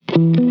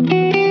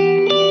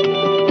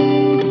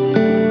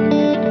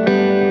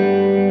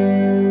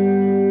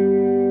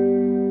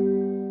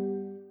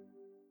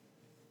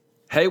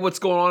what's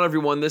going on,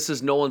 everyone? This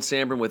is Nolan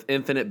Sambrin with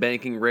Infinite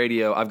Banking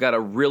Radio. I've got a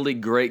really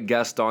great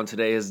guest on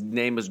today. His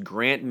name is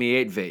Grant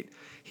Mjaatveit.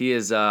 He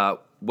is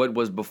what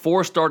was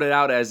before started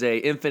out as a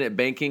Infinite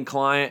Banking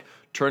client,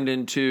 turned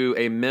into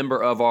a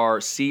member of our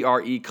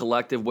CRE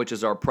Collective, which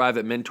is our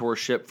private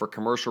mentorship for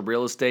commercial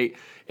real estate,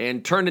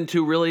 and turned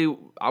into really,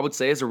 I would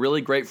say, is a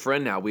really great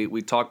friend now.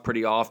 We talk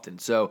pretty often.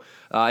 So,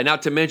 and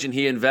not to mention,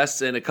 he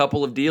invests in a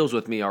couple of deals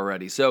with me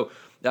already. So,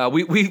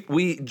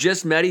 we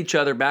just met each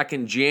other back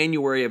in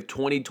January of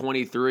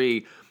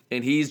 2023,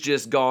 and he's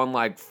just gone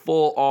like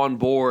full on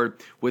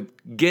board with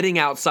getting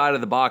outside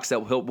of the box that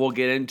we'll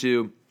get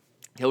into.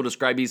 He'll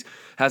describe he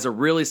has a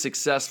really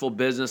successful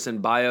business in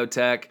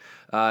biotech,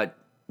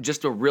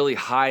 just a really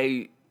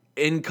high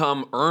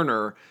income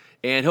earner.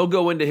 And he'll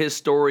go into his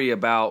story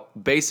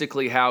about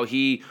basically how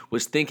he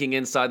was thinking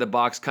inside the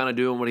box, kind of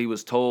doing what he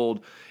was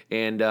told,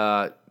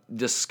 and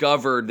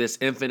discovered this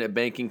infinite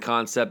banking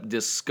concept,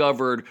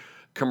 discovered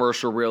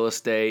commercial real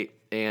estate,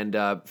 and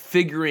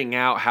figuring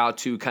out how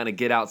to kind of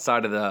get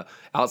outside of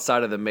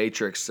the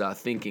matrix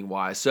thinking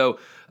wise. So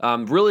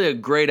really a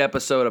great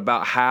episode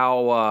about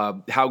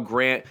how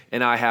Grant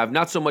and I have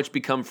not so much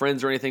become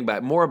friends or anything,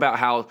 but more about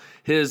how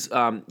his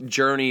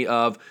journey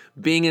of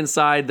being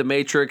inside the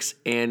matrix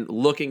and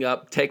looking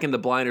up, taking the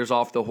blinders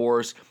off the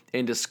horse,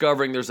 and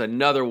discovering there's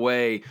another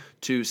way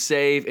to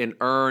save and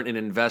earn and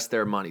invest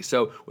their money.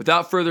 So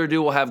without further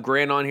ado, we'll have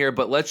Grant on here,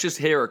 but let's just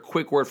hear a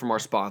quick word from our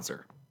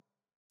sponsor.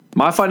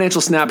 My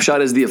Financial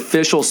Snapshot is the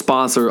official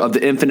sponsor of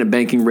the Infinite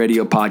Banking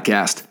Radio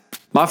podcast.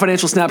 My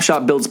Financial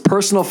Snapshot builds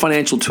personal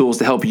financial tools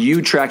to help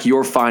you track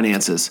your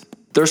finances.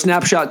 Their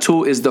Snapshot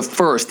tool is the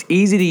first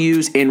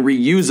easy-to-use and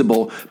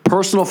reusable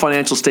personal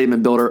financial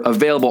statement builder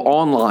available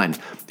online.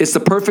 It's the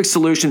perfect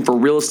solution for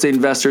real estate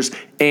investors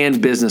and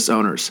business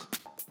owners.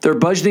 Their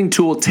budgeting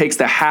tool takes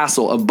the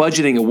hassle of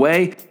budgeting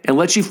away and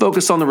lets you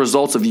focus on the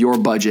results of your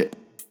budget.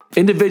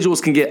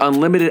 Individuals can get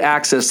unlimited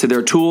access to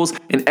their tools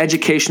and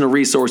educational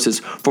resources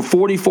for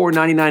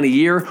 $44.99 a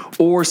year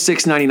or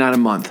 $6.99 a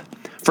month.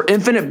 For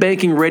Infinite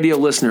Banking Radio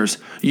listeners,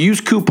 use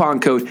coupon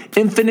code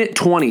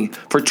INFINITE20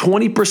 for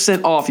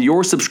 20% off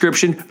your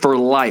subscription for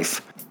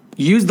life.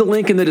 Use the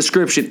link in the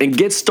description and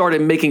get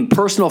started making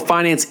personal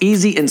finance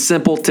easy and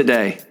simple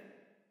today.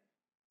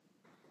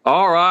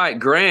 All right,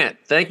 Grant,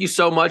 thank you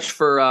so much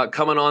for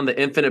coming on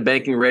the Infinite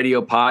Banking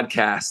Radio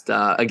podcast.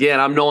 Again,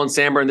 I'm Nolan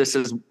Sambrin. This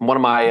is one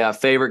of my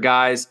favorite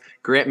guys,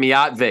 Grant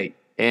Mjaatveit.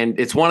 And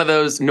it's one of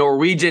those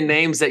Norwegian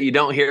names that you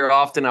don't hear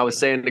often. I was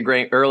saying to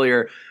Grant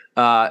earlier,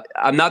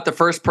 I'm not the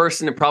first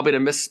person to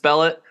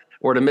misspell it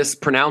or to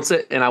mispronounce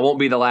it, and I won't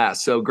be the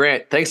last. So,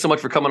 Grant, thanks so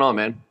much for coming on,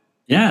 man.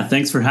 Yeah,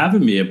 thanks for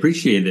having me. I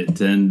appreciate it.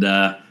 And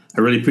I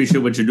really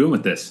appreciate what you're doing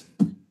with this.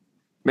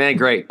 Man,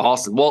 great.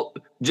 Awesome. Well,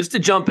 just to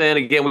jump in,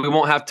 again, we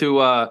won't have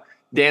to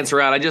dance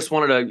around. I just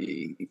wanted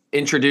to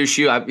introduce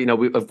you.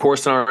 We, of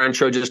course, in our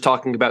intro, just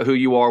talking about who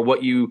you are,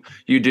 what you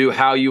do,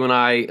 how you and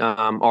I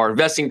are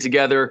investing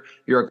together.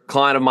 You're a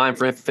client of mine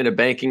for Infinite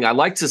Banking. I'd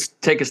like to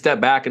take a step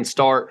back and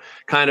start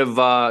kind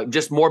of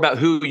just more about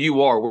who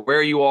you are,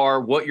 where you are,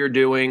 what you're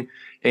doing,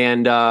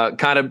 and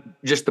kind of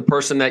just the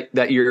person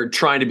that you're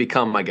trying to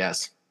become, I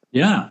guess.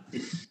 Yeah.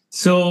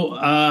 So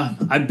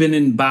I've been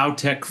in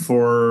biotech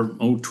for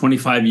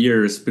 25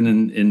 years.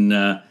 Been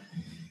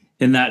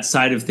in that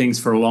side of things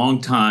for a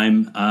long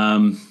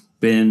time.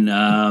 Been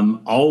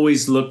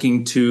always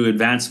looking to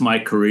advance my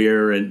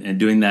career and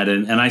doing that,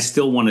 and I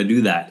still want to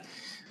do that.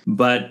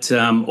 But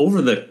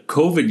over the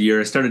COVID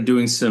year, I started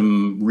doing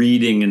some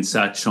reading and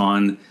such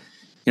on,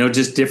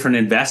 just different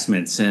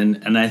investments,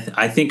 and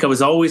I think I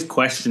was always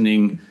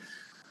questioning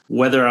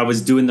whether I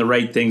was doing the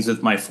right things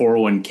with my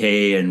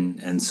 401k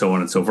and so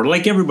on and so forth,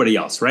 like everybody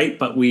else, right?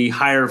 But we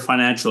hire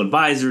financial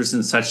advisors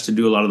and such to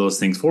do a lot of those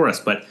things for us.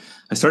 But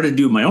I started to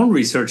do my own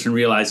research and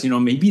realized,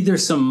 maybe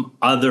there's some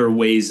other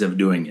ways of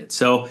doing it.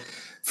 So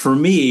for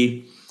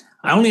me,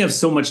 I only have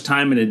so much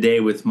time in a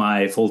day with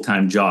my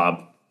full-time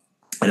job,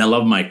 and I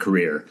love my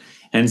career.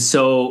 And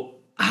so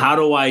how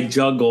do I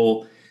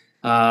juggle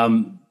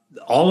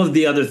all of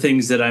the other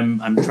things that I'm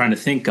trying to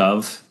think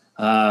of,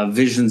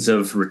 visions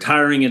of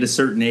retiring at a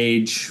certain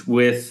age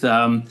with,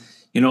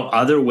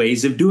 other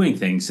ways of doing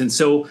things. And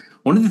so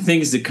one of the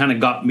things that kind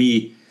of got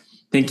me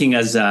thinking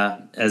as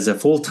a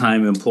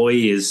full-time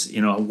employee is,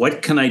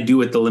 what can I do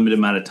with the limited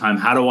amount of time?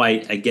 How do I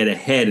get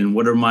ahead, and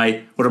what are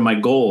my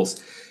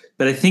goals?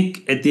 But I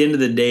think at the end of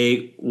the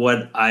day,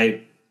 what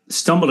I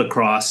stumbled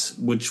across,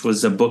 which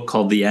was a book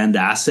called The End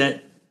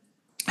Asset,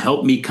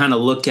 helped me kind of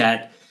look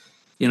at,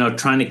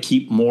 trying to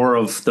keep more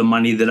of the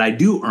money that I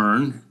do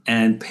earn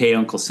and pay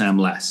Uncle Sam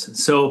less.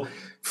 So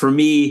for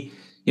me,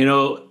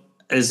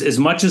 as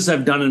much as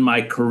I've done in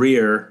my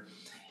career,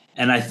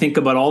 and I think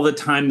about all the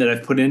time that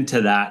I've put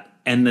into that,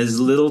 and as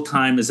little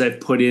time as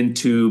I've put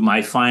into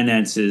my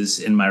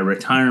finances in my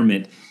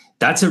retirement,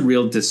 that's a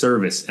real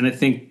disservice. And I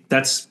think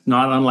that's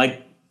not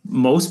unlike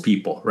most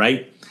people,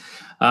 right?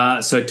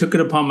 So I took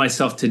it upon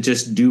myself to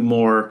just do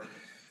more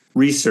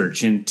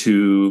research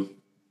into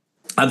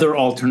other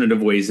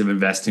alternative ways of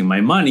investing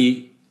my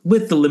money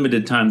with the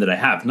limited time that I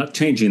have, not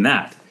changing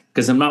that.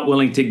 because I'm not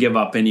willing to give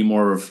up any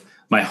more of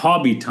my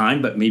hobby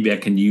time, but maybe I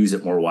can use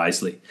it more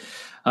wisely.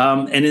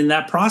 And in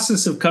that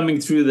process of coming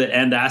through the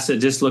end asset,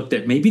 just looked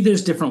at maybe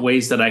there's different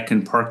ways that I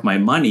can park my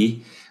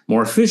money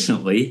more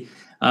efficiently.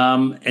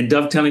 And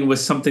dovetailing with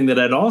something that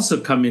I'd also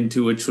come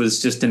into, which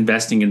was just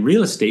investing in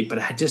real estate, but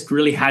I just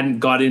really hadn't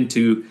got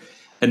into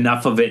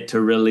enough of it to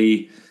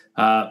really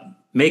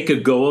make a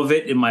go of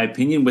it, in my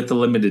opinion, with the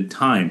limited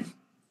time.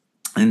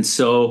 And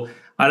so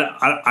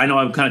I know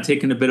I'm kind of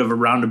taking a bit of a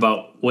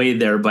roundabout way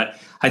there, but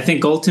I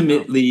think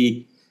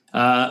ultimately,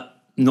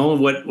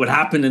 Nolan, what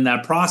happened in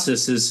that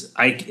process is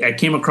I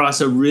came across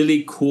a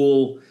really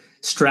cool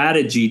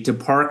strategy to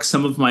park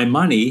some of my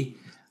money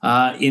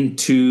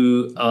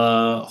into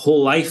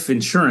whole life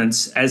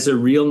insurance as a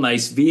real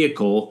nice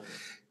vehicle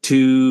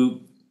to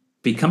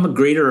become a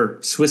greater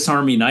Swiss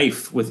Army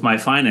knife with my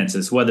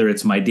finances, whether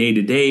it's my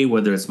day-to-day,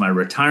 whether it's my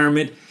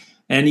retirement,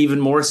 and even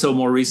more so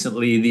more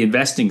recently, the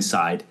investing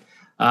side,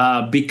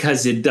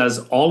 because it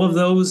does all of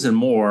those and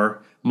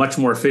more much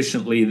more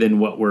efficiently than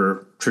what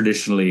we're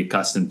traditionally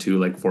accustomed to,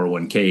 like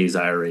 401ks,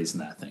 IRAs,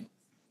 and that thing.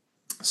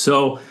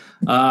 So,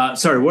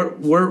 sorry,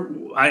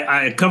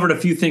 I covered a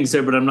few things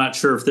there, but I'm not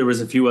sure if there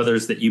was a few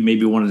others that you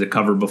maybe wanted to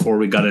cover before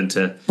we got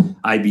into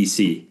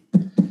IBC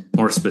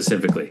more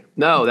specifically.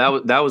 No,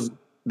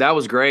 that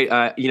was great.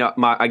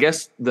 I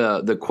guess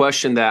the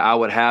question that I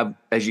would have,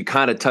 as you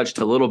kind of touched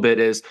a little bit,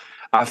 is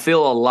I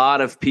feel a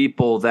lot of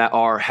people that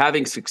are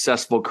having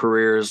successful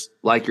careers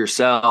like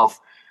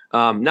yourself.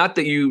 Not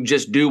that you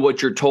just do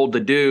what you're told to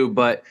do,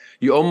 but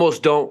you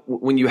almost don't,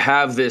 when you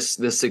have this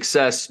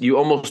success, you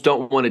almost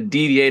don't want to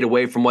deviate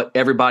away from what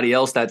everybody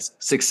else that's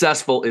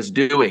successful is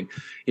doing.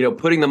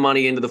 Putting the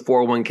money into the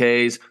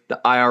 401ks,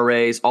 the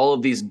IRAs, all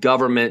of these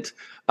government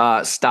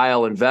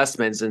style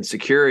investments and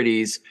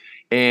securities.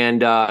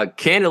 And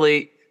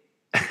candidly,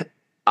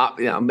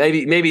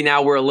 maybe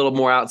now we're a little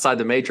more outside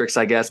the matrix,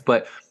 I guess.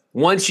 But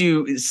once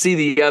you see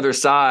the other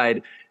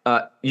side,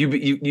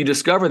 you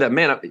discover that,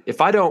 man,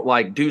 if I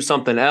don't do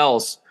something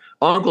else,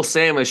 Uncle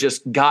Sam has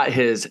just got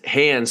his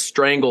hands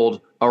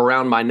strangled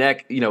around my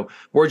neck.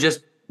 We're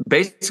just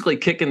basically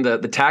kicking the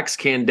tax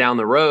can down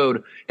the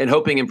road and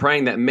hoping and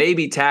praying that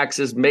maybe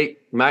taxes might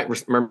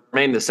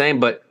remain the same,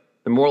 but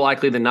they're more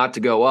likely than not to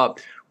go up.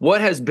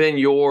 What has been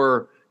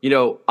your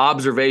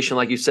observation,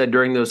 like you said,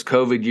 during those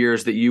COVID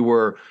years that you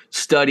were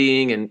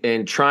studying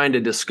and trying to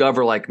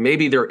discover,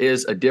 maybe there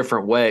is a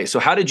different way? So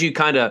how did you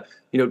kind of,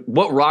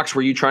 what rocks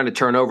were you trying to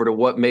turn over to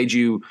what made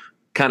you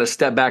kind of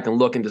step back and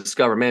look and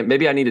discover, man,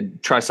 maybe I need to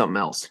try something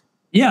else?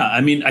 Yeah,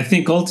 I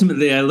think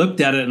ultimately I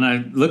looked at it and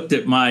I looked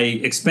at my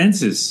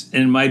expenses,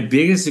 and my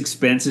biggest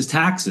expense is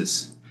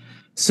taxes.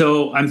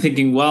 So I'm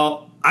thinking,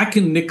 well, I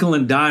can nickel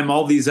and dime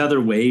all these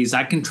other ways.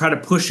 I can try to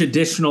push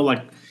additional,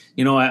 I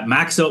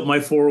max out my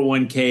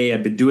 401k. I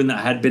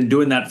had been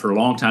doing that for a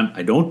long time.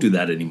 I don't do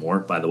that anymore,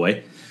 by the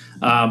way.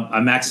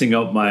 I'm maxing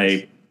out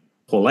my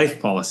whole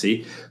life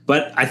policy.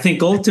 But I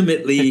think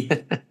ultimately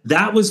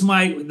that was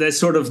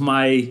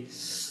my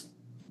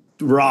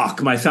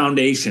rock, my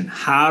foundation.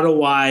 How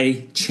do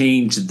I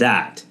change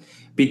that?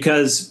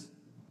 Because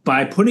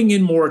by putting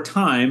in more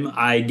time,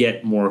 I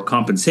get more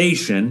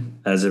compensation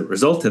as a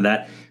result of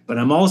that. But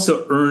I'm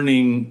also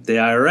earning the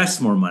IRS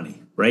more money,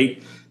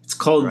 right? It's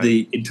called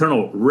the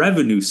Internal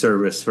Revenue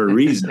Service for a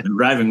reason,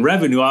 driving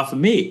revenue off of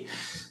me.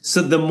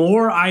 So the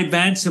more I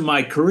advance in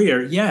my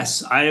career,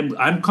 yes,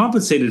 I'm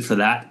compensated for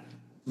that,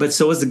 but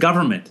so is the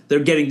government. They're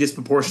getting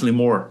disproportionately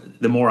more.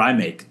 The more I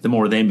make, the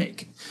more they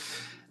make.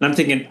 And I'm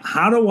thinking,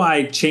 how do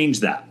I change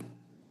that?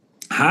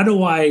 How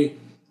do I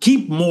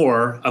keep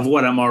more of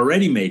what I'm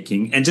already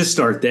making and just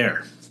start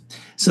there?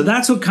 So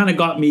that's what kind of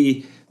got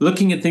me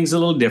looking at things a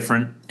little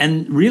different.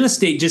 And real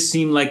estate just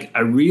seemed like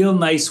a real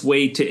nice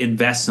way to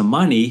invest some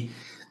money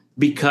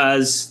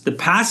because the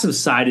passive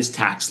side is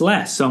taxed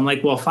less. So I'm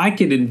like, well, if I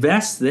could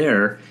invest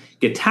there,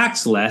 get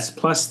taxed less,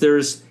 plus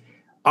there's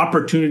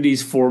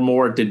opportunities for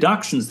more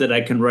deductions that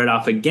I can write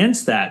off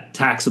against that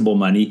taxable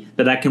money,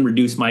 that I can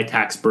reduce my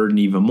tax burden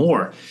even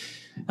more.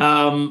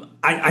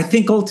 I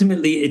think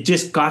ultimately it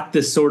just got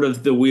this sort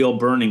of the wheel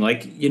burning.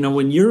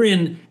 When you're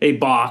in a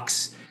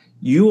box,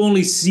 you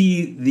only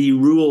see the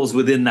rules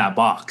within that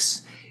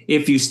box.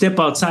 If you step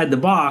outside the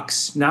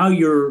box, now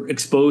you're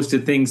exposed to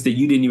things that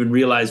you didn't even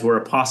realize were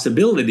a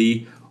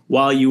possibility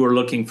while you were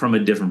looking from a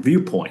different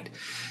viewpoint.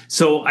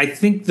 So I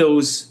think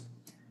those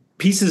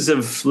pieces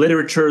of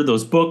literature,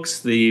 those books,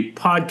 the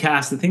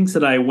podcasts, the things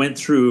that I went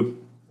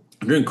through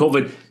during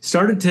COVID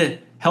started to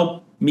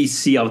help me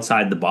see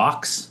outside the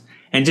box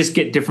and just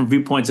get different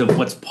viewpoints of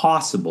what's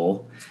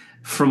possible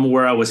from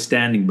where I was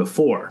standing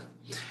before.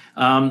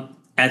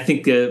 I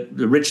think the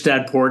Rich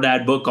Dad, Poor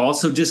Dad book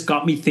also just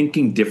got me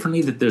thinking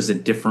differently, that there's a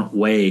different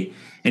way.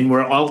 And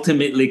we're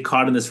ultimately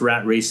caught in this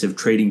rat race of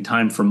trading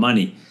time for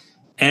money.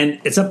 And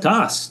it's up to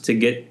us to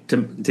get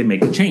to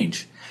make a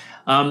change.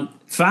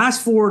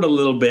 Fast forward a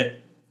little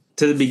bit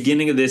to the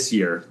beginning of this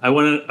year. I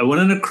went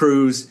on a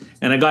cruise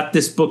and I got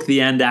this book, The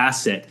End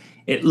Asset.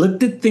 It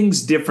looked at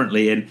things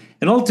differently. And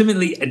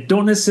ultimately, I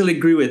don't necessarily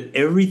agree with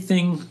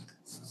everything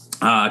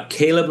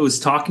Caleb was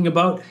talking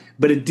about,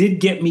 but it did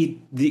get me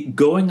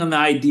going on the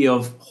idea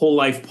of whole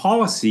life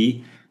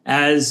policy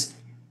as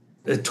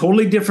a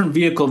totally different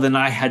vehicle than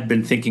I had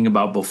been thinking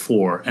about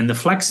before, and the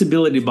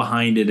flexibility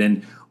behind it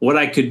and what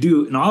I could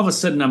do. And all of a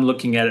sudden, I'm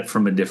looking at it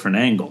from a different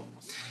angle.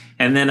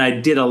 And then I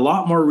did a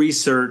lot more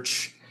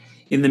research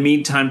in the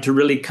meantime to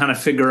really kind of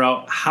figure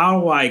out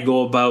how I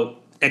go about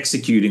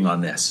executing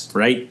on this,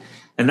 right?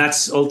 And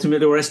that's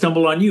ultimately where I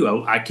stumbled on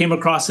you. I came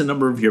across a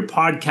number of your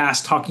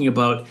podcasts talking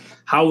about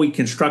how we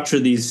can structure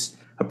these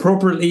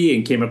appropriately,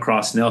 and came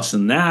across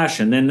Nelson Nash.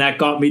 And then that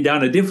got me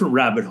down a different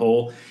rabbit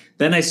hole.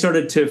 Then I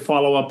started to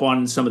follow up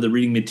on some of the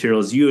reading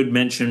materials you had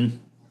mentioned,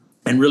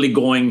 and really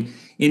going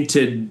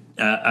into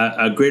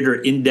a greater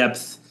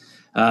in-depth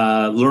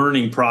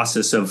learning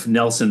process of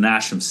Nelson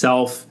Nash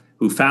himself,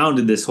 who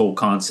founded this whole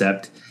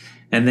concept.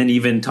 And then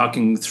even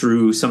talking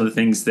through some of the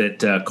things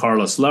that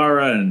Carlos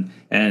Lara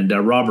and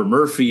Robert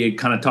Murphy had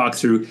kind of talked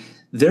through.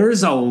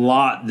 There's a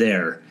lot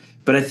there.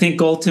 But I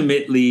think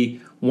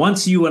ultimately,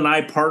 once you and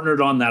I partnered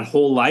on that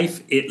whole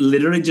life, it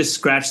literally just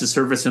scratched the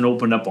surface and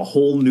opened up a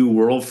whole new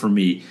world for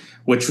me,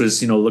 which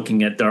was,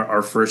 looking at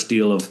our first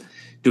deal of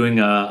doing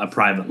a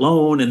private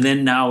loan, and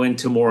then now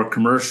into more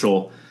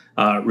commercial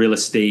real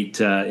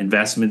estate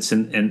investments.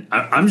 And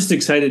I'm just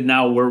excited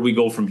now where we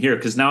go from here,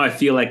 because now I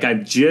feel like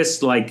I've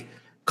just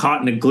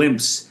caught a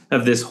glimpse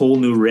of this whole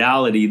new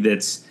reality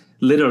that's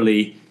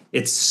literally,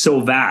 it's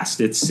so vast,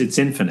 it's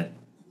infinite.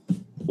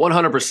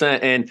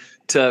 100%. And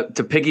to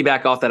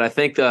piggyback off that, I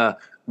think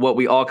what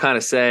we all kind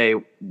of say,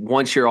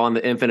 once you're on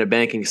the infinite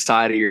banking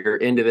side, or you're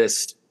into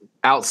this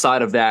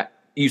outside of that,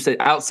 you said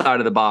outside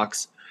of the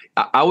box,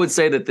 I would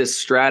say that this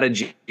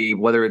strategy,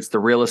 whether it's the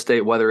real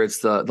estate, whether it's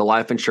the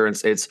life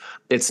insurance,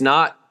 it's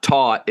not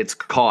taught, it's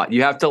caught.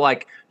 You have to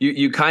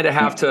you kind of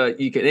have to,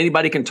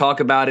 anybody can talk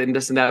about it and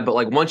this and that,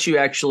 but once you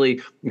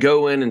actually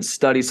go in and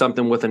study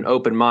something with an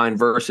open mind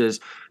versus,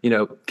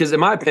 because in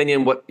my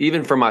opinion,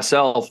 even for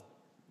myself,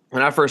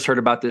 when I first heard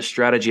about this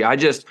strategy, I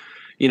just,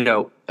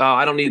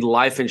 I don't need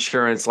life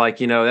insurance.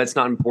 That's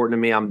not important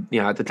to me. I'm,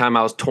 at the time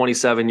I was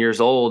 27 years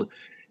old.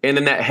 And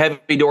then that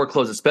heavy door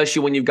closes,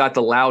 especially when you've got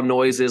the loud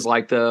noises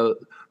like the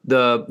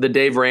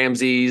Dave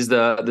Ramseys,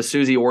 the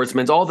Susie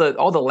Ortzmans, all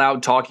the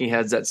loud talking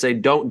heads that say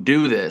don't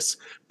do this.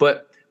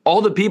 But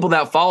all the people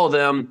that follow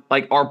them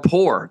are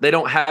poor. They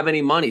don't have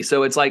any money.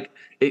 So it's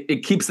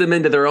it keeps them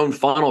into their own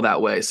funnel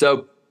that way.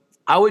 So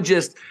I would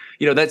just,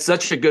 that's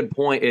such a good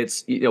point.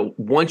 It's,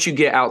 once you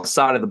get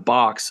outside of the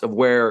box of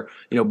where,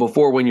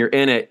 before when you're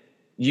in it,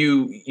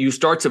 you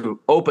start to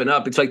open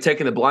up. It's like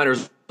taking the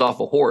blinders off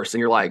a horse and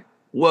you're like,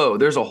 whoa,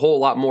 there's a whole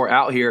lot more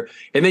out here.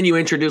 And then you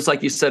introduce,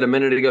 like you said a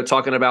minute ago,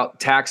 talking about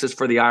taxes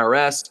for the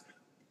IRS.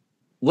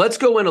 Let's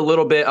go in a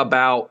little bit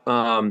about,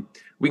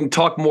 we can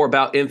talk more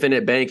about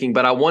infinite banking,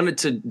 but I wanted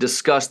to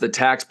discuss the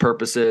tax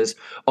purposes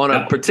on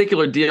a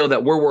particular deal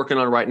that we're working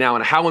on right now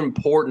and how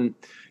important,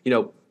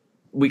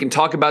 we can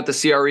talk about the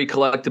CRE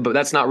collective, but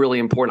that's not really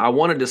important. I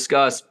want to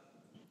discuss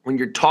when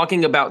you're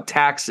talking about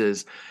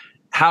taxes,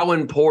 how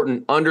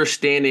important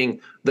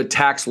understanding the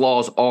tax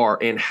laws are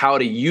and how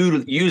to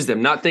use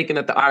them, not thinking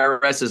that the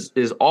IRS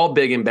is all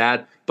big and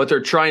bad, but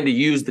they're trying to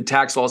use the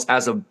tax laws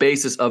as a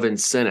basis of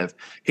incentive.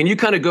 Can you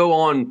kind of go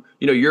on,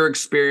 your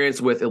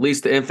experience with at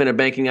least the infinite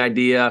banking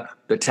idea,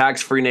 the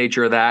tax-free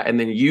nature of that, and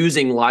then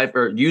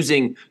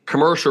using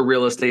commercial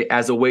real estate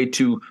as a way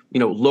to,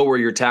 lower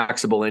your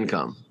taxable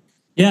income?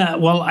 Yeah,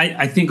 well,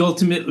 I think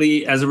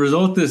ultimately, as a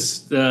result of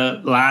this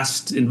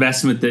last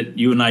investment that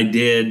you and I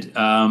did in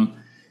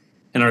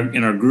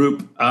our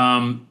group,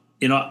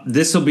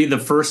 this will be the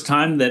first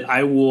time that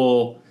I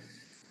will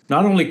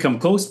not only come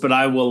close, but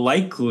I will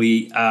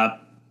likely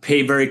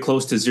pay very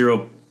close to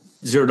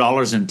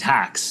 $0 in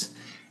tax.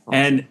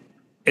 Awesome.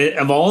 And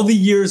of all the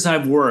years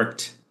I've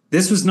worked,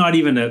 this was not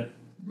even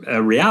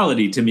a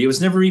reality to me. It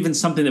was never even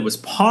something that was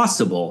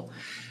possible.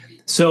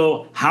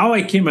 So how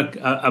I came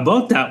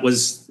about that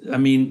was,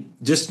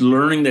 just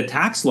learning the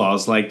tax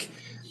laws.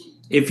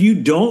 If you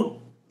don't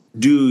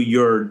do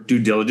your due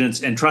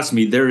diligence, and trust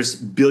me, there's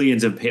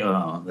billions of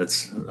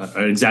that's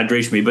an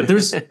exaggeration, maybe, but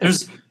there's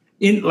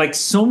in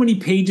so many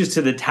pages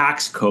to the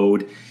tax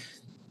code.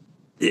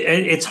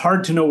 It's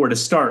hard to know where to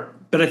start.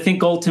 But I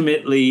think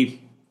ultimately,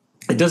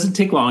 it doesn't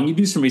take long. You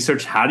do some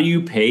research. How do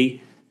you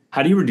pay?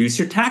 How do you reduce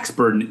your tax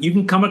burden? You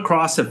can come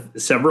across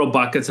several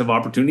buckets of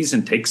opportunities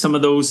and take some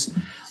of those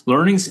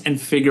learnings and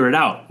figure it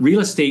out.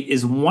 Real estate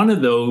is one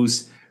of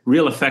those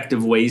real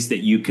effective ways that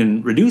you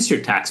can reduce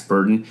your tax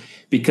burden,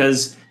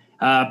 because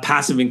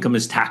passive income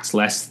is taxed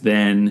less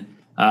than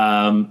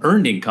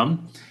earned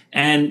income.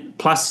 And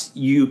plus,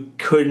 you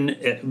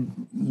couldn't,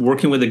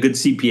 working with a good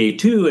CPA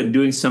too, and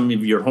doing some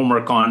of your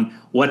homework on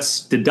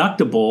what's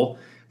deductible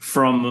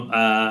from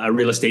a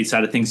real estate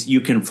side of things,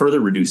 you can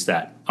further reduce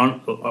that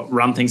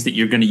around things that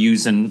you're going to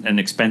use an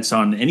expense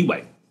on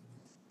anyway.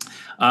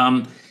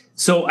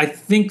 So I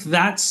think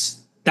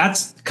that's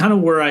kind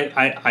of where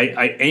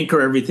I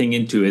anchor everything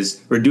into,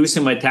 is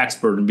reducing my tax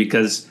burden,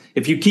 because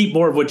if you keep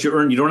more of what you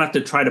earn, you don't have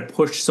to try to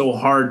push so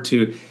hard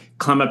to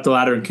climb up the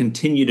ladder and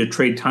continue to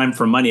trade time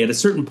for money, at a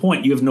certain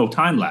point, you have no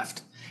time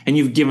left. And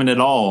you've given it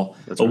all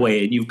away,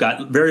 right. And you've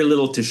got very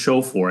little to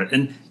show for it.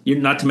 And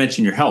not to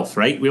mention your health,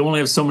 right? We only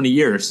have so many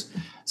years.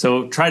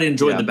 So try to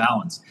enjoy the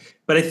balance.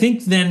 But I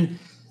think then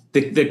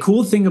the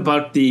cool thing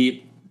about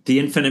the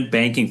infinite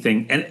banking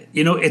thing, and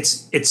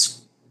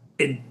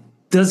it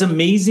does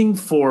amazing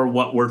for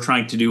what we're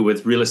trying to do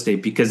with real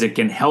estate, because it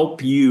can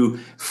help you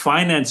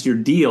finance your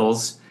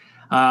deals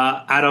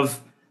out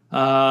of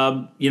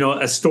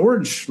a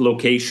storage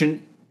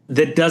location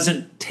that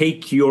doesn't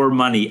take your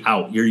money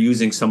out. You're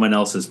using someone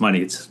else's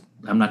money.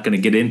 I'm not going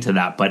to get into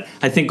that, but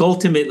I think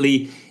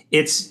ultimately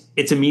it's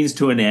a means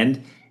to an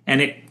end,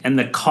 and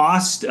the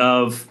cost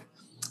of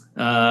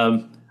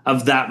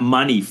that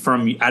money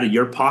from out of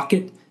your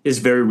pocket is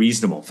very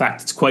reasonable. In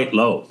fact, it's quite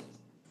low.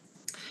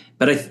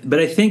 But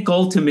I think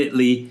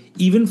ultimately,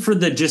 even for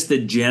the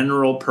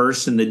general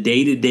person, the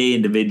day-to-day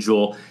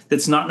individual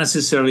that's not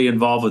necessarily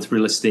involved with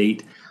real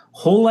estate,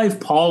 whole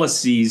life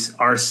policies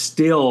are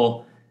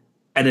still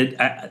at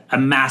a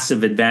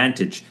massive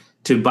advantage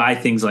to buy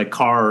things like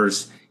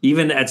cars,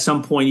 even at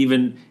some point,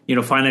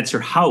 finance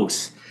your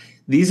house.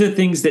 These are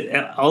things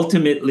that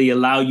ultimately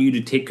allow you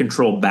to take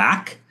control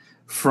back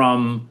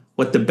from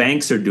what the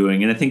banks are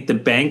doing. And I think the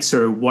banks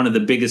are one of the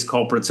biggest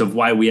culprits of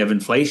why we have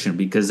inflation,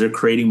 because they're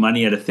creating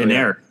money out of thin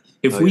air.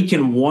 If we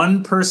can,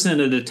 one person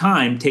at a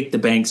time, take the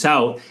banks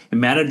out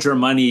and manage our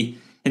money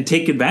and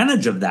take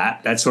advantage of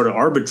that sort of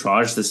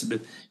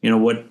arbitrage.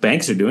 What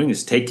banks are doing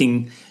is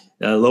taking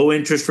a low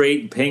interest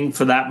rate, paying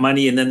for that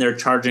money, and then they're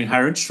charging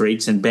higher interest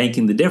rates and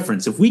banking the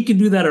difference. If we can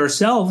do that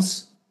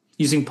ourselves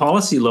using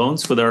policy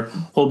loans with our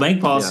whole bank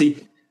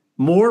policy,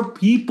 more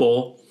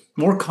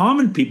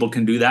common people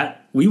can do that.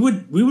 We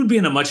would be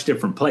in a much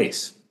different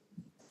place.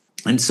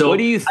 And so, what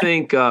do you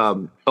think?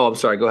 I'm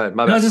sorry. Go ahead.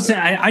 My bad.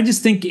 I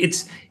just think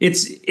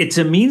it's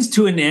a means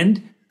to an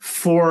end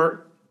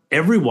for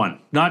everyone,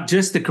 not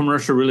just the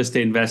commercial real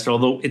estate investor,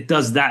 although it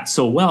does that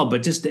so well,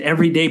 but just the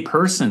everyday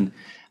person.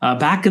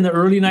 Back in the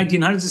early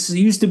 1900s, this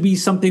used to be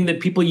something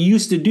that people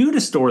used to do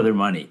to store their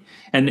money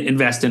and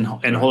invest in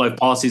whole life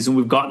policies, and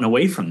we've gotten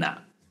away from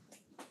that.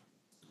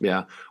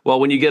 Yeah. Well,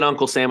 when you get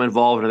Uncle Sam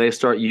involved and they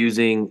start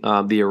using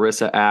the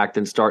ERISA Act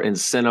and start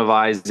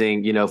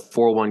incentivizing,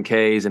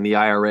 401ks and the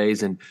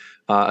IRAs, and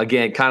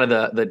again, kind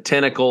of the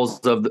tentacles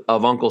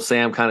of Uncle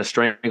Sam kind of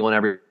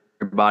strangling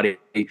everybody.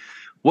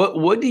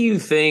 What do you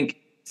think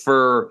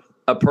for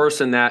a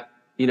person that,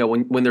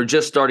 when they're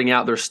just starting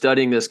out, they're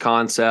studying this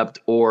concept,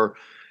 or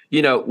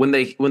when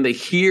they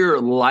hear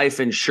life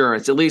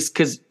insurance, at least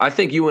because I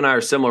think you and I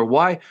are similar.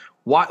 What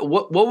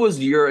was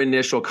your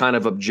initial kind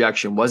of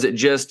objection? Was it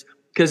just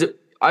because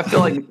I feel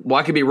like,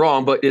 I could be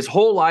wrong, but his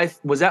whole life,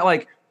 was that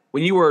like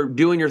when you were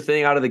doing your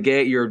thing out of the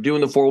gate, you're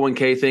doing the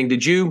 401k thing?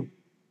 Did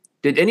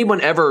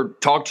anyone ever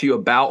talk to you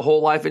about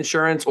whole life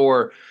insurance?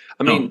 Or,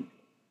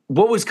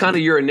 what was kind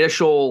of your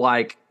initial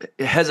like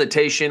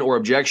hesitation or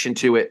objection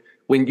to it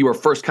when you were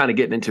first kind of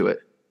getting into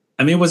it?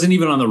 It wasn't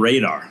even on the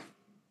radar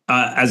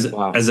as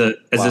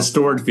a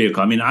storage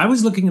vehicle. I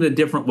was looking at a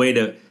different way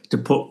to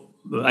put,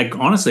 like,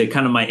 honestly,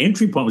 kind of my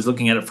entry point was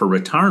looking at it for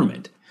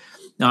retirement.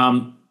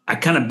 I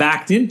kind of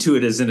backed into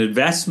it as an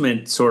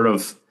investment sort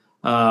of,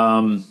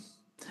 enabler,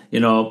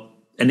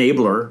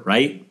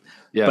 right?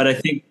 Yeah. But I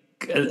think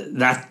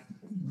that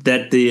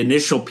the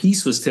initial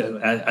piece was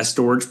to a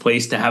storage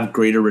place to have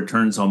greater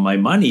returns on my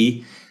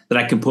money, that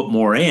I can put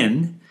more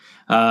in,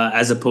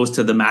 as opposed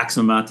to the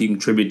maximum amount that you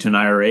contribute to an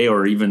IRA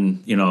or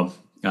even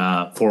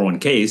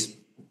 401ks.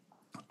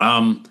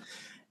 And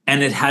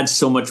it had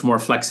so much more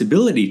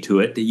flexibility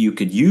to it that you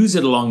could use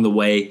it along the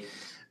way,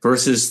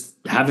 versus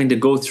having to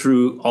go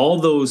through all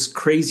those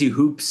crazy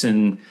hoops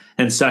and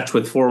such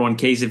with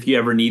 401ks if you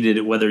ever needed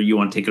it, whether you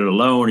want to take it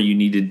alone or you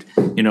needed,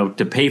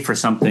 to pay for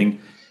something.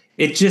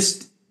 It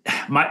just,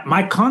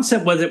 my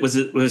concept was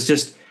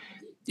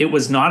it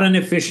was not an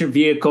efficient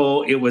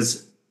vehicle. It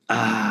was,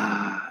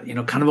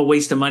 kind of a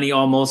waste of money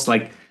almost.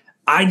 Like,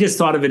 I just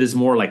thought of it as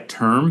more like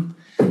term.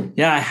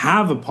 Yeah, I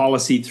have a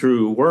policy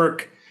through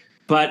work,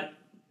 but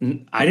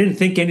I didn't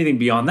think anything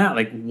beyond that.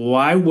 Like,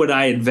 why would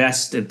I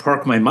invest and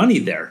park my money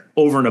there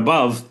over and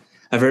above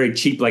a very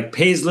cheap, like,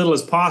 pay as little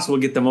as possible,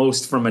 get the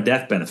most from a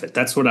death benefit?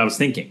 That's what I was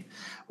thinking.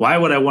 Why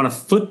would I want to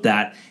flip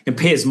that and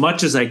pay as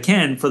much as I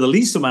can for the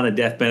least amount of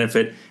death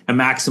benefit and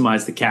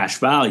maximize the cash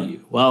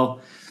value?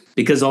 Well,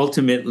 because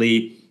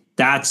ultimately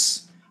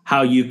that's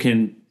how you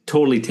can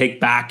totally take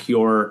back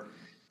your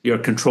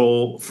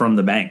control from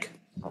the bank.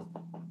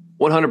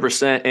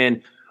 100%.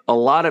 And a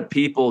lot of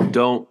people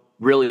don't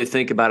really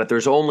think about it.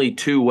 There's only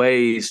two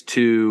ways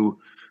to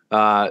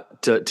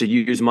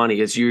use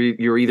money. It's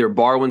you're either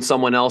borrowing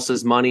someone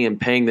else's money and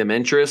paying them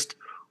interest,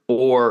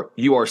 or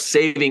you are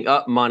saving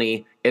up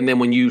money. And then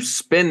when you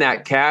spend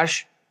that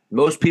cash,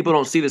 most people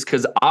don't see this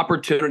because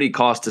opportunity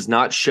cost does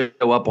not show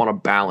up on a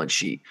balance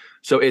sheet.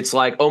 So it's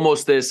like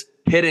almost this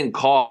hidden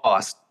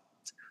cost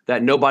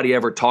that nobody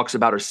ever talks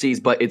about or sees,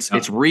 but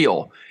it's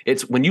real.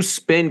 It's when you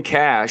spend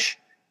cash,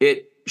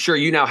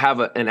 you now have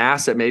an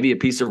asset, maybe a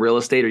piece of real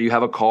estate, or you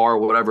have a car or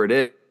whatever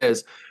it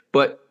is.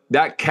 But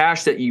that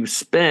cash that you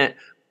spent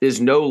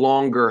is no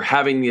longer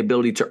having the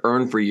ability to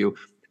earn for you.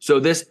 So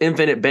this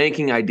infinite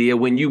banking idea,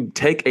 when you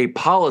take a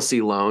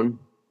policy loan,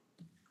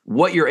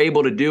 what you're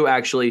able to do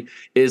actually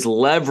is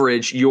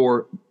leverage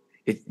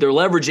they're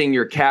leveraging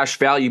your cash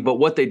value, but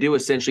what they do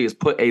essentially is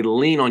put a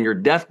lien on your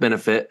death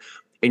benefit,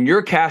 and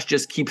your cash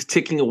just keeps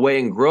ticking away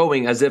and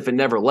growing as if it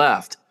never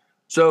left.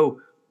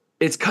 So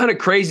it's kind of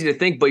crazy to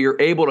think, but you're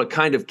able to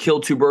kind of kill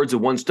two birds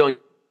with one stone.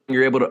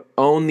 You're able to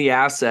own the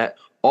asset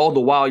all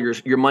the while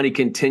your money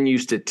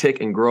continues to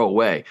tick and grow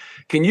away.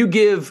 Can you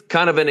give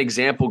kind of an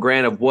example,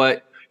 Grant, of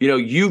what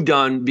you've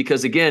done?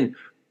 Because again,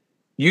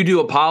 you do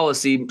a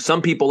policy.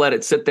 Some people let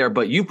it sit there,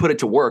 but you put it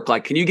to work.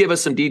 Like, can you give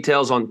us some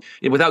details on,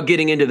 without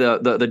getting into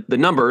the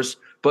numbers,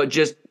 but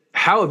just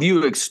how have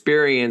you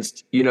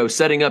experienced,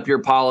 setting up your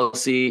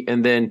policy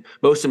and then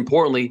most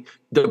importantly,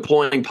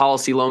 deploying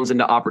policy loans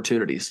into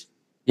opportunities?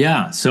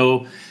 Yeah.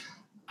 So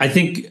I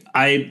think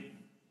I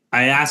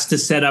asked to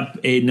set up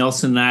a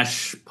Nelson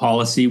Nash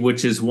policy,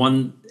 which is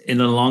one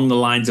along the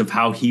lines of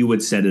how he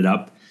would set it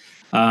up.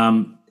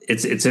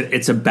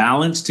 It's a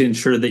balance to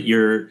ensure that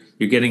you're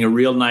getting a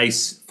real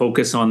nice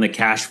focus on the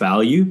cash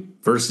value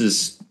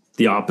versus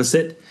the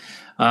opposite.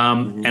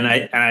 And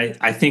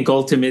I think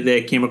ultimately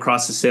I came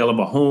across the sale of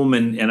a home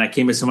and I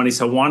came to somebody,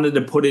 so I wanted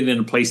to put it in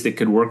a place that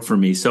could work for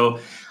me. So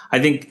I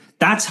think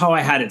that's how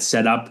I had it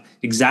set up,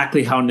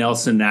 exactly how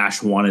Nelson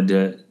Nash wanted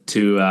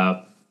to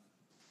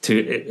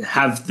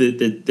have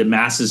the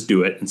masses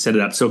do it and set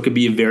it up so it could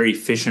be a very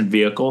efficient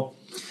vehicle.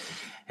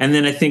 And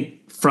then I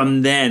think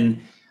from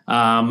then,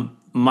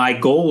 my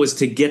goal was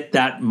to get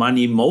that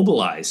money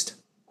mobilized.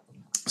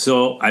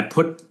 So I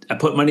put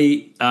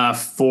money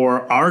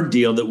for our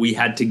deal that we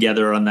had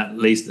together on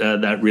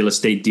that real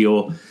estate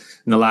deal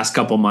in the last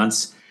couple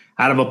months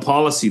out of a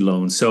policy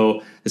loan.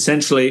 So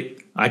essentially,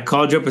 I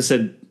called you up and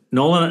said,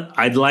 Nolan,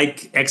 I'd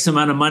like X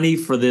amount of money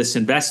for this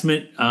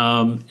investment,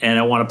 and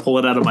I want to pull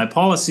it out of my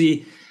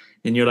policy.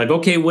 And you're like,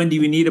 okay, when do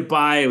you need it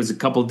by? It was a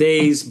couple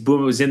days.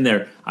 Boom, it was in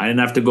there. I didn't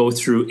have to go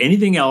through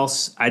anything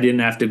else. I didn't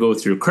have to go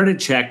through credit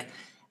check.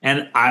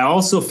 And I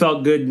also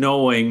felt good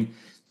knowing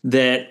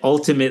that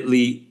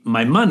ultimately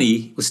my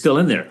money was still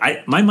in there.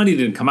 My money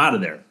didn't come out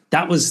of there.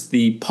 That was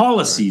the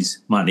policy's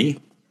money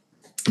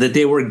that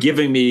they were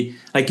giving me,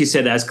 like you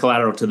said, as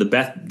collateral to the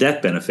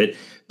death benefit.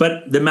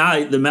 But the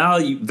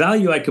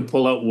value I could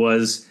pull out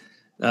was,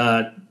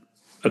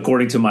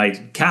 according to my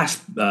cash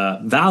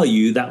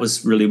value, that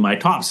was really my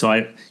top. So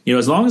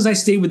as long as I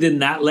stayed within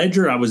that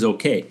ledger, I was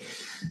okay.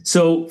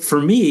 So for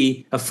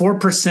me, a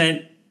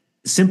 4%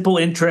 simple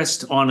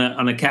interest on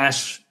a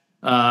cash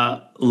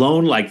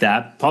loan like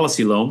that,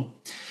 policy loan,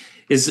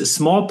 is a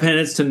small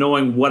penance to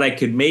knowing what I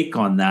could make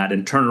on that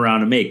and turn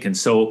around and make. And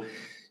so,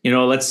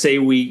 let's say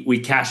we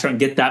cash out and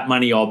get that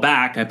money all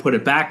back. I put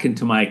it back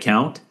into my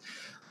account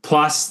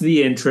plus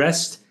the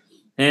interest.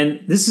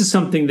 And this is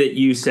something that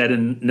you said,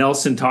 and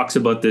Nelson talks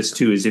about this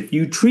too, is if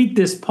you treat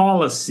this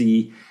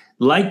policy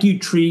like you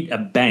treat a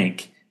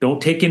bank,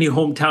 don't take any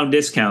hometown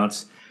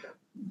discounts,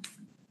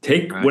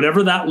 take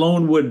whatever that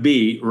loan would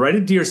be, write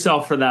it to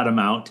yourself for that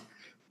amount,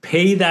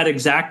 pay that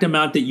exact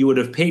amount that you would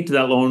have paid to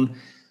that loan.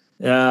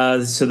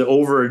 So the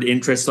over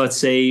interest, let's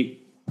say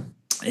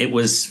it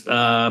was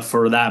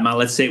for that amount,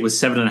 let's say it was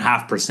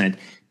 7.5%,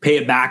 pay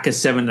it back as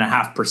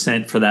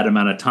 7.5% for that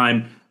amount of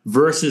time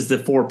versus the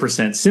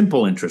 4%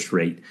 simple interest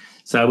rate.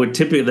 So I would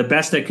typically, the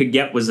best I could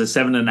get was a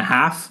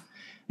 7.5%,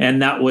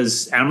 and that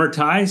was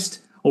amortized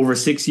over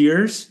 6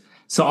 years.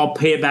 So I'll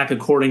pay it back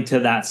according to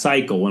that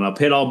cycle. When I'll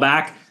pay it all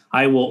back,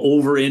 I will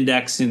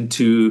over-index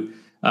into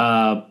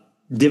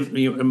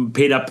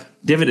paid up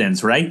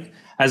dividends, right?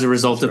 As a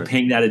result of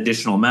paying that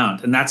additional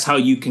amount. And that's how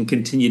you can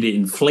continue to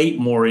inflate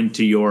more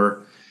into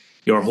your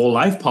whole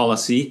life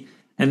policy.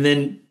 And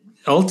then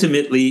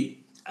ultimately,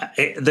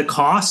 the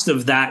cost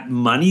of that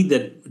money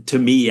that to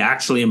me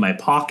actually in my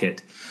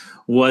pocket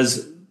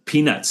was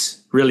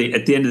peanuts, really,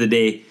 at the end of the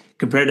day,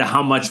 compared to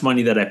how much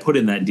money that I put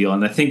in that deal.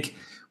 And I think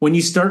when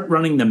you start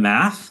running the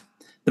math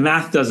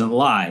doesn't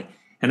lie.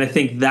 And I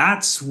think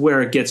that's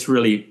where it gets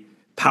really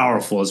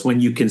powerful, is when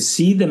you can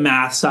see the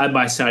math side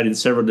by side in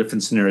several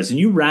different scenarios. And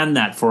you ran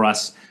that for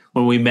us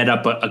when we met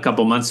up a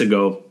couple months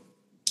ago.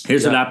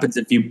 Here's what happens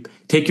if you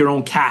take your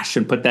own cash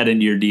and put that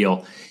into your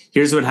deal.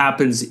 Here's what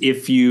happens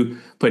if you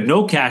put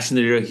no cash in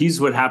the deal.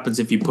 Here's what happens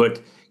if you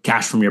put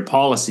cash from your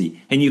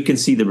policy. And you can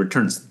see the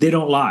returns. They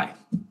don't lie.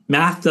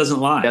 Math doesn't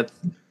lie.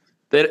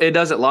 It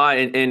doesn't lie.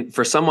 And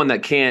for someone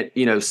that can't,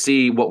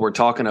 see what we're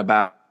talking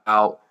about,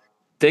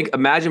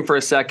 imagine for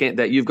a second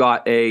that you've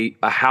got a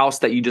house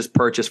that you just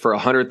purchased for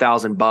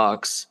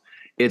 $100,000.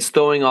 It's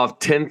throwing off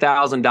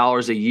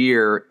 $10,000 a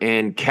year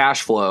in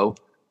cash flow.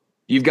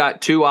 You've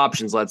got two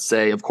options, let's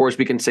say. Of course,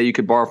 we can say you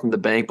could borrow from the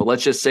bank, but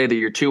let's just say that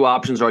your two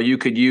options are you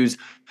could use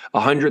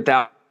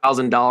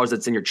 $100,000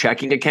 that's in your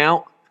checking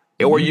account,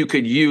 or you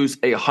could use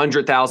a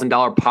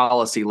 $100,000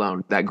 policy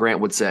loan, that Grant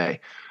would say.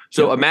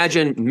 So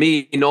imagine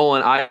me,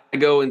 Nolan, I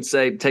go and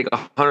say, take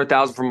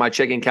 $100,000 from my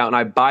checking account and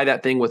I buy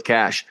that thing with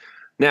cash.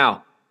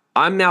 Now,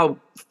 I'm now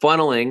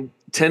funneling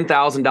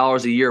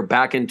 $10,000 a year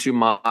back into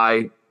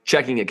my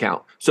checking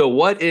account. So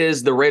what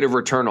is the rate of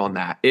return on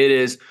that? It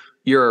is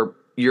your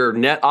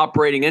net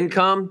operating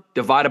income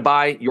divided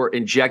by your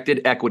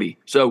injected equity.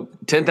 So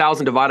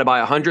 10,000 divided by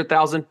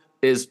 100,000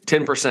 is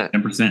 10%.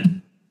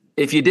 10%.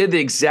 If you did the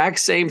exact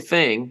same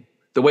thing,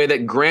 the way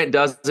that Grant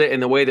does it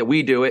and the way that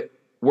we do it,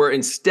 where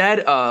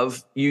instead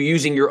of you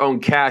using your own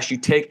cash, you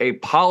take a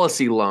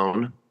policy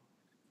loan.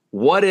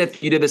 What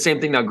if you did the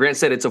same thing? Now, Grant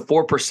said it's a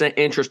 4%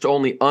 interest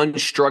only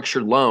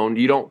unstructured loan.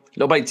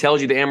 Nobody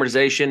tells you the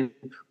amortization,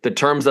 the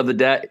terms of the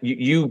debt.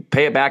 You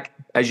pay it back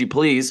as you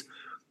please,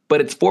 but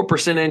it's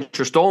 4%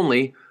 interest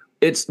only.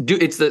 It's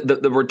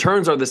the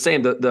returns are the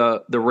same.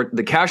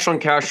 The cash on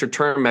cash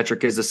return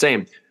metric is the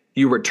same.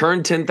 You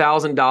return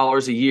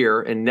 $10,000 a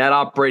year in net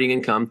operating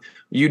income.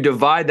 You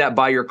divide that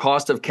by your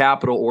cost of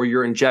capital or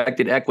your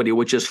injected equity,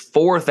 which is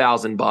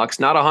 $4,000,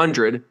 not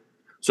 100.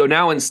 So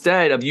now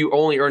instead of you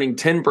only earning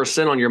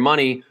 10% on your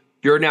money,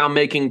 you're now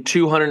making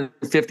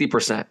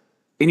 250%.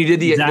 And you did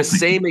the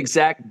same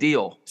exact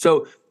deal.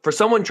 So for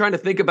someone trying to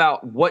think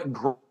about what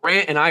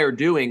Grant and I are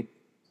doing,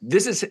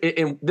 this is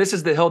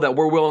the hill that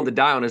we're willing to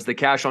die on, is the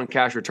cash on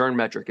cash return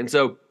metric. And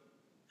so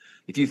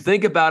if you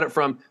think about it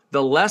from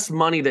the less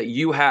money that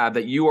you have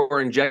that you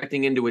are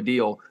injecting into a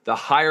deal, the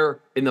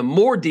higher and the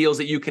more deals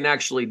that you can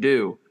actually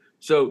do.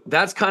 So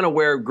that's kind of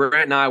where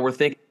Grant and I were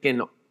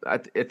thinking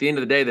at the end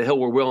of the day, the hill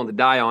we're willing to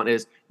die on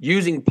is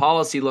using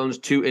policy loans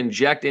to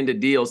inject into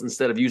deals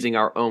instead of using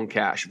our own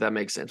cash, if that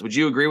makes sense. Would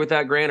you agree with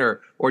that, Grant,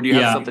 or do you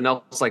have something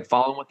else like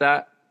following with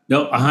that?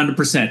 No,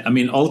 100%. I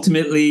mean,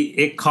 ultimately,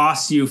 it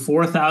costs you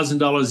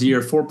 $4,000 a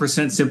year,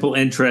 4% simple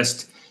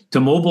interest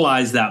to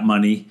mobilize that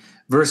money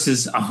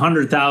versus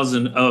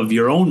 $100,000 of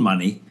your own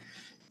money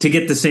to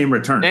get the same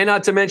return. And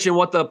not to mention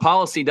what the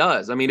policy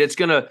does. I mean, it's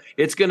gonna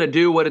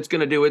do what it's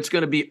gonna do. It's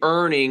gonna be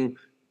earning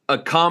a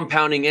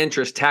compounding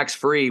interest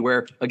tax-free,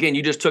 where again,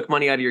 you just took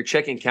money out of your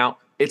checking account.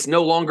 It's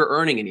no longer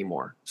earning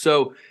anymore.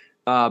 So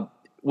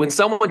when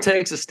someone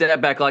takes a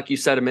step back, like you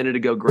said a minute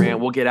ago, Grant,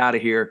 we'll get out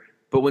of here.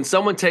 But when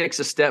someone takes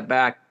a step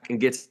back and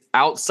gets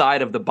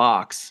outside of the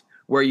box,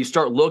 where you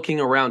start looking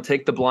around,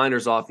 take the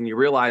blinders off, and you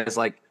realize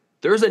like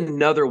there's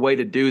another way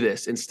to do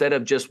this instead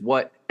of just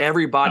what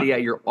everybody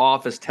at your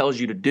office tells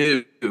you to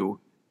do.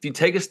 If you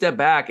take a step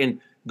back and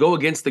go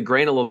against the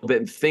grain a little bit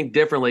and think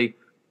differently.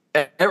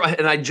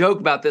 And I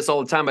joke about this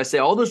all the time. I say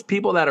all those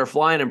people that are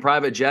flying in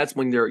private jets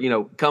when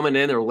they're coming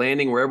in or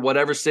landing wherever,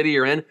 whatever city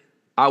you're in,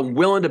 I'm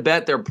willing to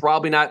bet they're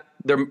probably not,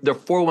 their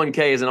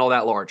 401k isn't all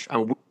that large.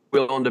 I'm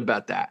willing to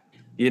bet that.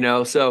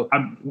 So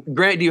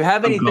Grant, do you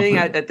have anything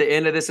at the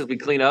end of this as we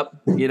clean up?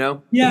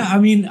 Yeah, I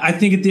mean, I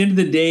think at the end of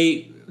the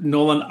day,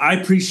 Nolan, I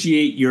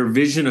appreciate your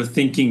vision of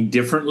thinking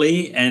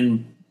differently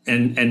and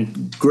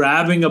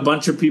grabbing a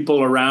bunch of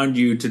people around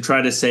you to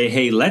try to say,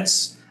 hey,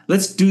 let's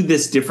do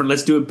this different.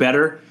 Let's do it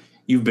better.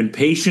 You've been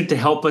patient to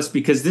help us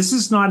because this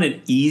is not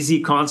an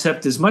easy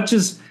concept. As much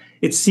as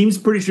it seems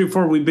pretty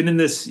straightforward, we've been in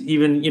this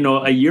even,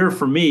 a year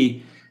for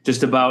me,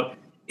 just about.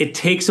 It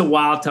takes a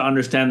while to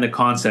understand the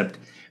concept.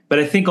 But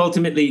I think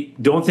ultimately,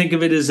 don't think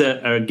of it as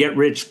a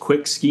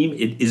get-rich-quick scheme.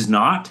 It is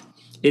not.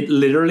 It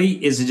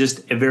literally is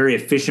just a very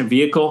efficient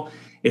vehicle.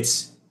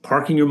 It's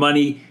parking your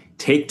money.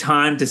 Take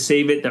time to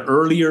save it. The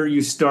earlier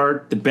you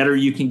start, the better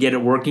you can get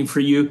it working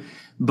for you.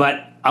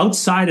 But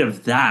outside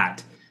of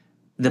that,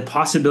 the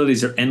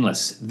possibilities are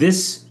endless.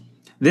 This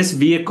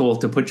vehicle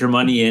to put your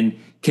money in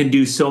can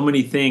do so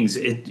many things.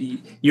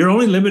 You're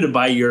only limited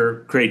by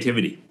your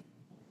creativity.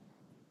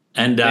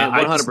 And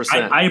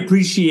 100%. I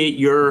appreciate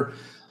your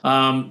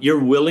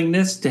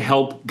willingness to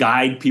help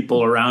guide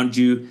people around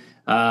you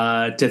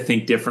to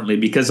think differently,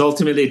 because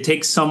ultimately it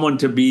takes someone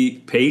to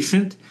be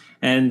patient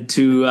and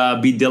to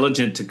be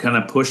diligent to kind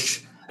of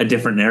push a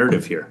different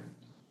narrative here.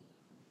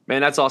 Man,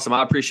 that's awesome.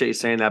 I appreciate you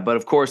saying that. But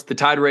of course, the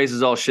tide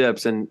raises all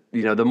ships, and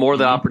the more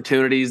the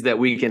opportunities that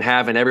we can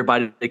have and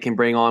everybody can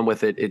bring on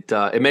with it,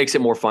 it makes it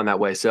more fun that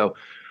way. So,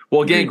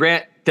 well, again,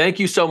 Grant, thank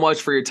you so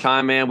much for your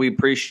time, man. We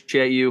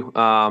appreciate you.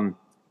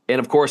 And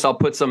of course, I'll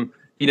put some,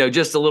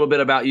 just a little bit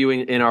about you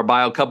in our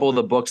bio, a couple of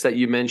the books that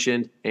you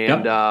mentioned,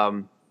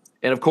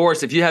 and of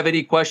course, if you have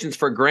any questions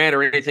for Grant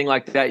or anything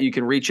like that, you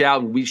can reach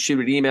out and we shoot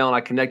an email and I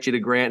connect you to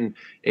Grant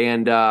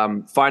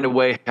and find a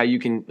way how you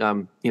can,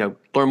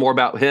 learn more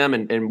about him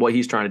and what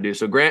he's trying to do.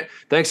 So Grant,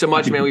 thanks so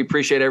much, man. We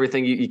appreciate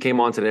everything you came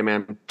on today,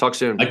 man. Talk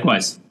soon.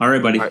 Likewise. All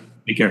right, buddy. All right.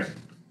 Take care.